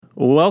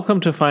Welcome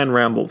to Fine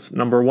Rambles,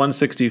 number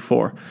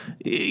 164.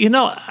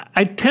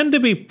 I tend to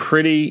be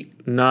pretty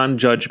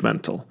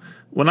non-judgmental.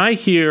 When I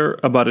hear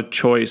about a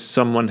choice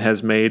someone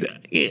has made,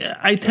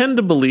 I tend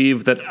to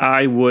believe that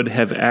I would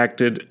have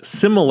acted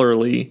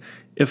similarly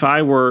if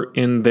I were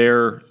in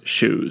their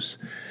shoes.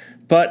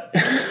 But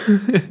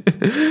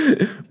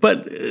the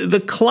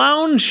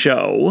clown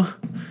show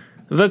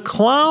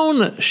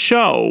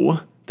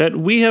that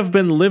we have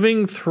been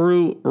living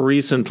through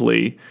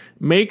recently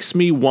makes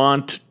me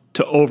want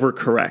to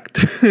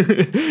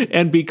overcorrect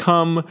and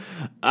become,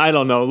 I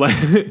don't know,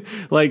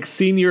 like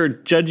senior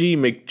judgy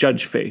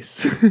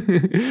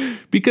McJudgeface.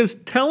 Because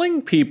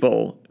telling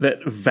people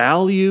that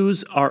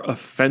values are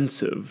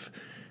offensive,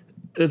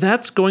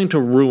 that's going to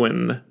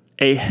ruin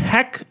a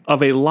heck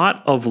of a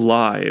lot of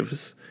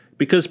lives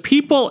because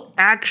people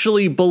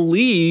actually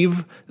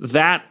believe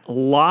that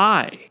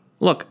lie.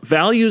 Look,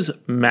 values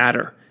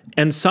matter.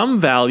 And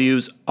some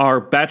values are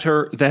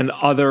better than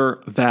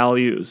other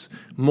values.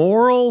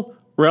 Moral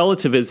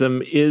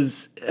relativism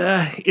is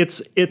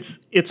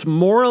it's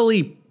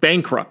morally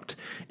bankrupt.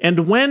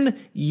 And when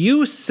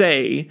you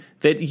say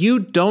that you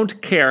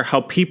don't care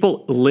how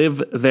people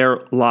live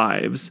their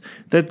lives,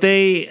 that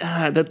they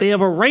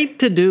have a right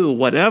to do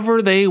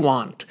whatever they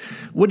want,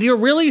 what you're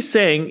really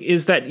saying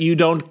is that you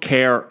don't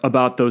care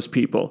about those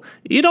people.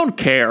 You don't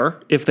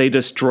care if they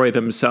destroy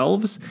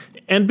themselves.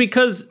 And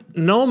because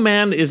no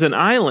man is an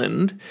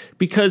island,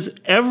 because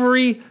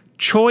every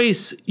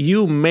choice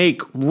you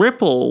make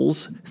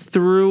ripples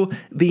through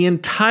the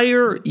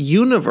entire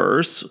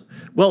universe,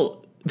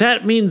 well,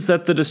 that means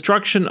that the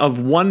destruction of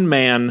one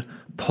man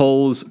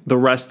pulls the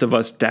rest of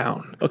us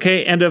down.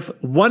 Okay? And if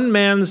one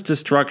man's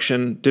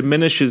destruction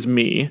diminishes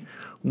me,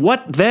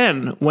 what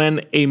then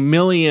when 1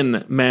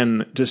 million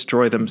men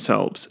destroy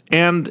themselves?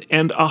 And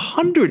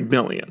 100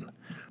 million?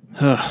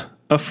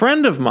 A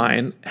friend of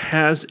mine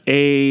has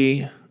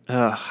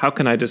how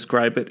can I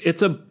describe it?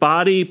 It's a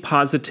body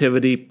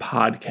positivity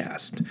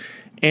podcast.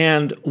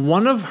 And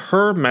one of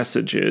her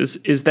messages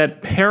is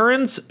that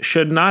parents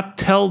should not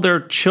tell their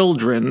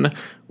children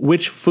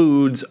which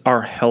foods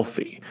are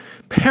healthy.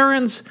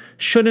 Parents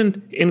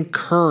shouldn't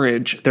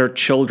encourage their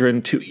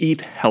children to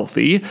eat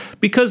healthy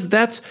because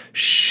that's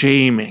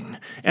shaming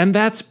and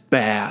that's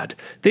bad.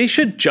 They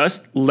should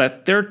just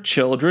let their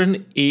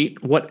children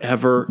eat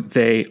whatever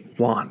they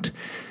want.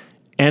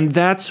 And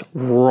that's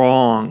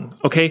wrong,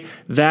 okay?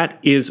 That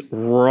is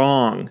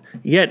wrong.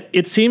 Yet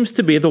it seems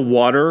to be the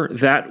water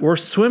that we're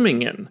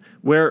swimming in,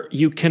 where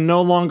you can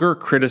no longer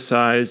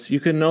criticize,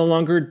 you can no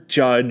longer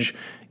judge,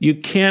 you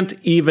can't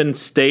even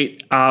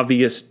state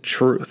obvious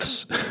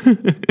truths.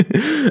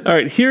 All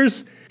right,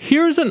 here's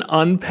an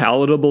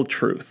unpalatable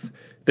truth.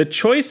 The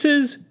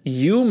choices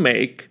you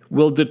make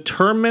will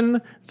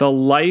determine the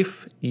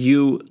life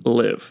you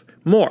live.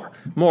 More.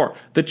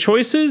 The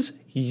choices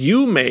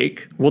you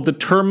make will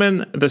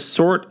determine the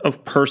sort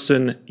of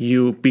person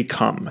you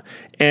become.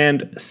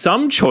 And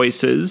some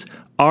choices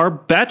are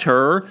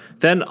better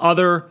than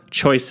other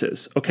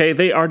choices, okay?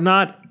 They are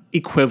not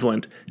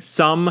equivalent.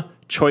 Some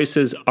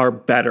choices are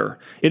better.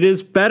 It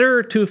is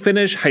better to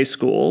finish high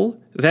school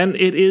than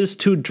it is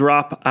to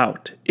drop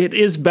out. It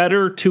is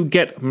better to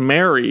get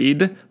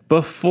married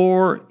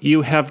before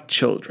you have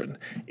children.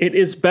 It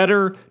is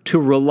better to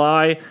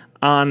rely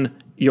on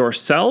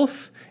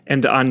yourself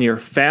and on your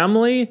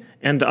family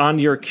and on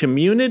your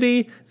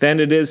community than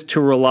it is to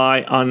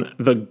rely on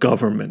the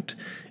government.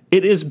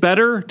 It is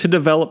better to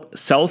develop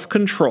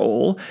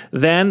self-control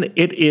than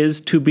it is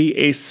to be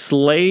a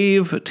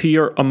slave to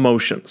your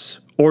emotions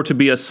or to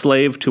be a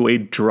slave to a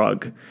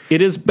drug.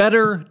 It is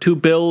better to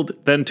build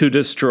than to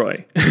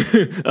destroy,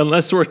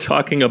 unless we're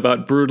talking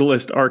about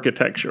brutalist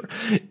architecture.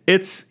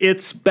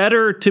 It's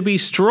better to be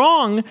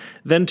strong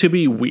than to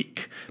be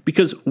weak,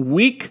 because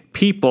weak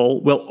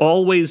people will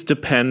always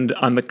depend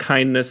on the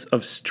kindness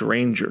of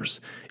strangers.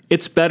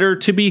 It's better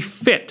to be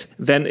fit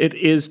than it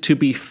is to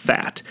be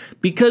fat,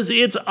 because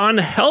it's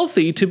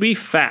unhealthy to be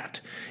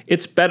fat.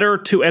 It's better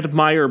to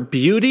admire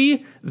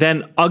beauty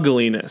than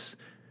ugliness,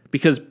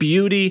 because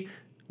beauty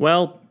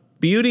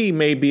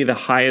may be the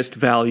highest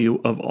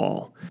value of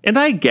all. And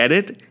I get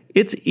it.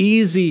 It's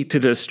easy to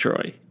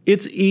destroy.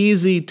 It's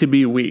easy to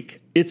be weak.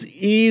 It's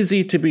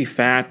easy to be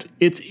fat.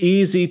 It's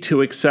easy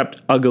to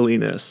accept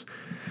ugliness.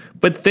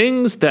 But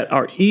things that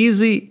are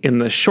easy in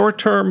the short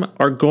term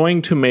are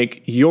going to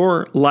make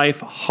your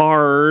life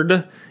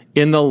hard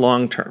in the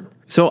long term.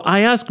 So I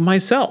ask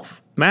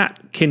myself,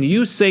 Matt, can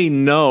you say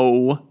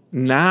no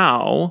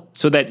now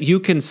so that you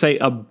can say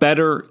a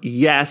better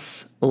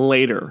yes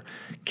later?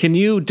 Can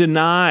you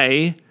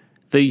deny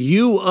the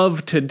you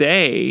of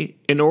today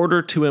in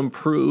order to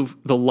improve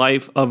the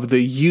life of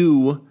the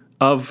you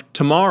of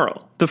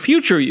tomorrow? The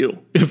future you,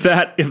 if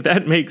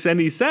that makes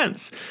any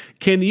sense.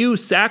 Can you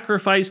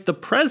sacrifice the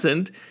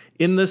present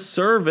in the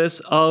service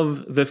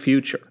of the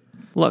future?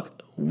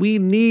 Look, we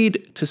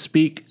need to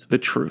speak the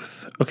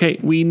truth, okay?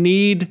 We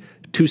need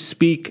to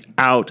speak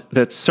out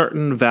that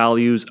certain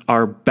values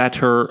are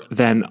better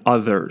than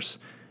others.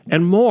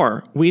 And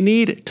more, we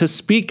need to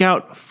speak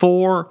out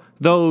for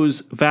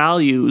those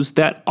values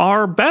that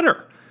are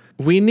better.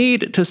 We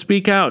need to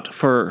speak out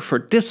for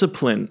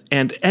discipline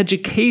and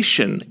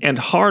education and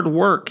hard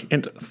work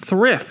and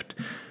thrift.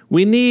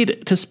 We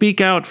need to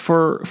speak out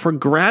for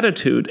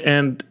gratitude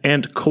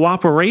and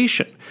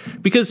cooperation.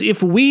 Because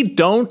if we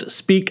don't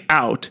speak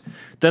out,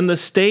 then the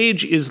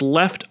stage is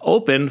left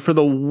open for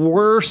the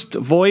worst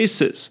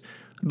voices.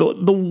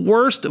 The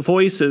worst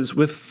voices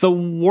with the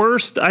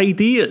worst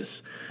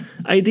ideas.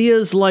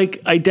 Ideas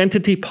like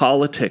identity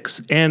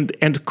politics and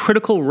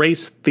critical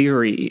race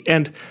theory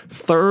and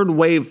third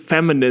wave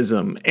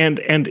feminism and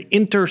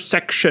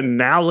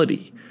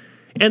intersectionality.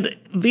 And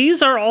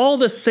these are all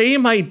the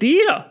same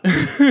idea.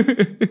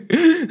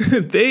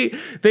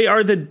 They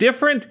are the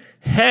different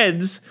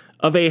heads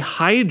of a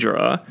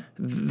hydra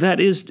that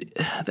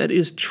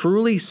is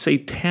truly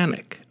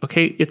satanic.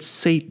 Okay, it's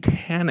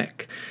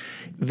satanic.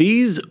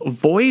 These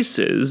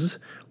voices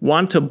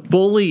want to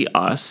bully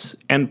us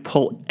and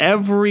pull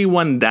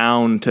everyone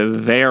down to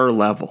their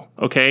level,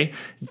 okay?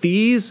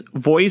 These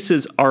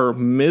voices are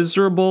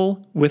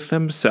miserable with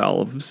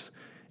themselves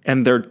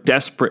and they're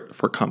desperate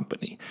for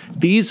company.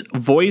 These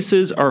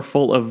voices are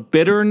full of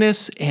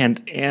bitterness and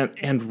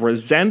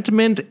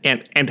resentment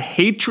and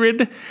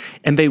hatred,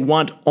 and they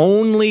want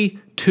only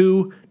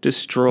to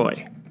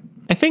destroy.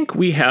 I think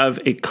we have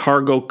a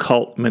cargo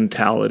cult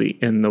mentality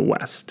in the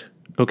West.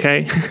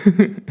 Okay?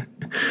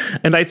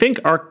 And I think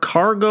our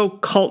cargo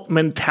cult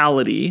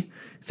mentality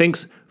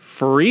thinks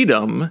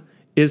freedom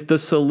is the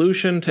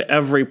solution to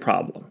every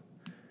problem.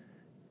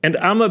 And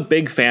I'm a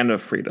big fan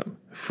of freedom.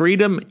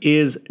 Freedom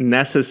is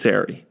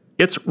necessary.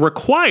 It's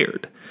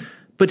required.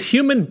 But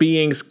human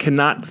beings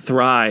cannot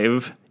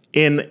thrive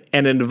in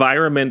an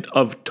environment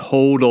of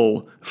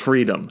total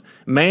freedom.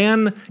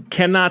 Man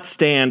cannot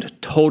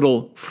stand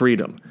total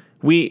freedom.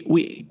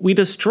 We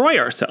destroy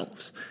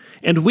ourselves.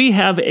 And we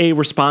have a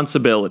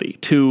responsibility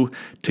to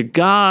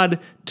God,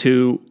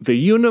 to the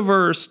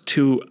universe,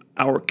 to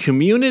our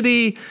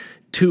community,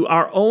 to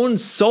our own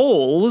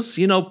souls,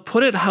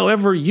 put it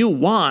however you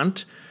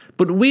want,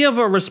 but we have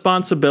a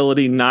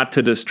responsibility not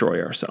to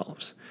destroy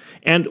ourselves.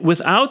 And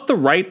without the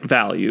right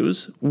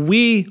values,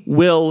 we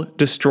will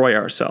destroy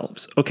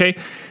ourselves, okay?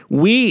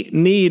 We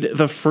need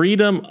the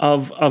freedom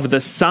of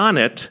the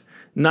sonnet,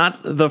 not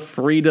the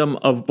freedom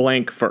of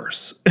blank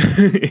verse,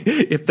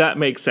 if that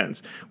makes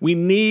sense. We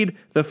need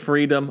the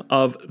freedom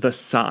of the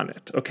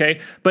sonnet,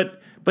 okay?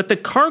 But the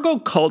cargo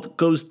cult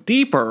goes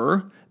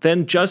deeper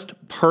than just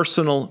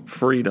personal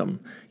freedom.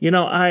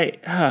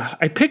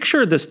 I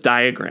picture this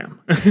diagram,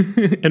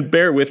 and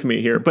bear with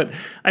me here, but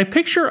I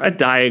picture a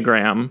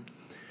diagram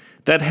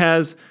that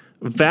has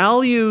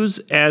values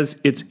as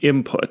its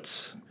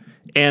inputs.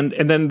 And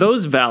then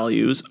those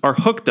values are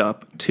hooked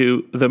up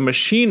to the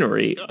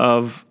machinery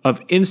of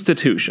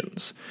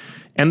institutions.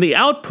 And the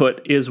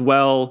output is,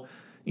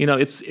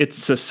 it's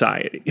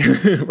society,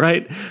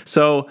 right?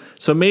 So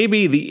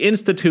maybe the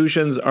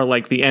institutions are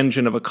like the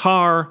engine of a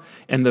car,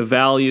 and the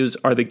values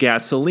are the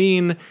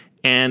gasoline.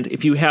 And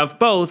if you have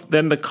both,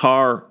 then the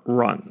car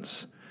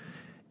runs.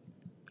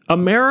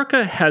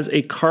 America has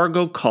a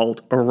cargo cult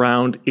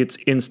around its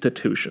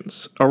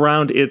institutions,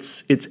 around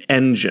its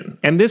engine.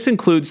 And this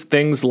includes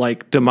things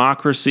like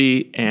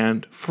democracy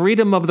and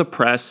freedom of the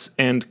press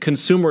and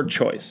consumer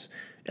choice.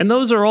 And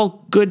those are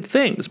all good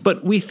things,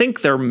 but we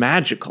think they're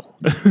magical.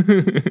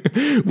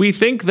 We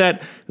think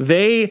that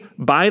they,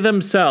 by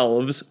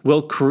themselves,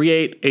 will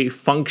create a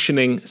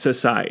functioning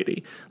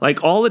society.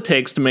 Like all it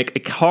takes to make a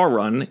car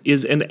run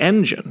is an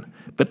engine.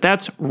 But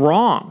that's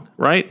wrong,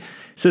 right?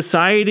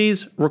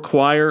 Societies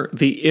require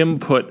the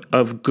input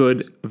of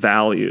good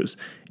values.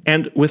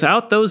 And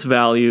without those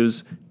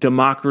values,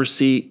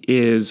 democracy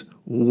is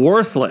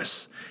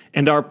worthless.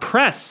 And our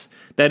press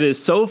that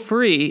is so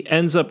free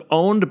ends up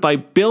owned by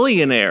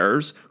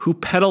billionaires who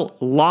peddle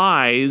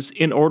lies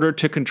in order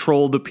to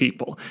control the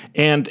people.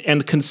 And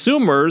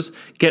consumers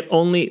get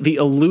only the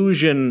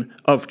illusion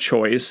of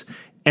choice,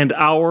 and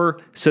our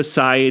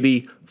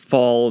society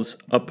falls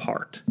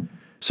apart.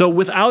 So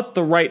without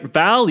the right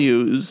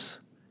values,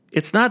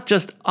 it's not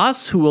just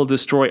us who will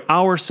destroy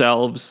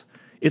ourselves,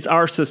 it's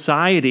our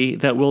society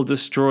that will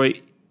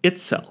destroy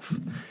itself.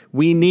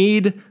 We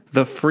need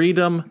the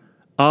freedom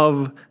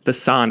of the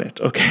sonnet,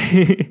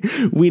 okay?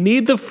 We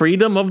need the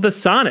freedom of the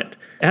sonnet.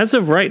 As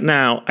of right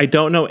now, I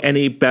don't know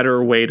any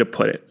better way to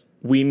put it.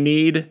 We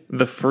need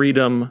the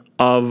freedom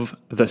of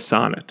the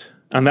sonnet.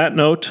 On that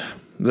note,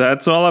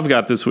 that's all I've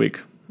got this week.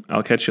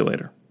 I'll catch you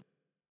later.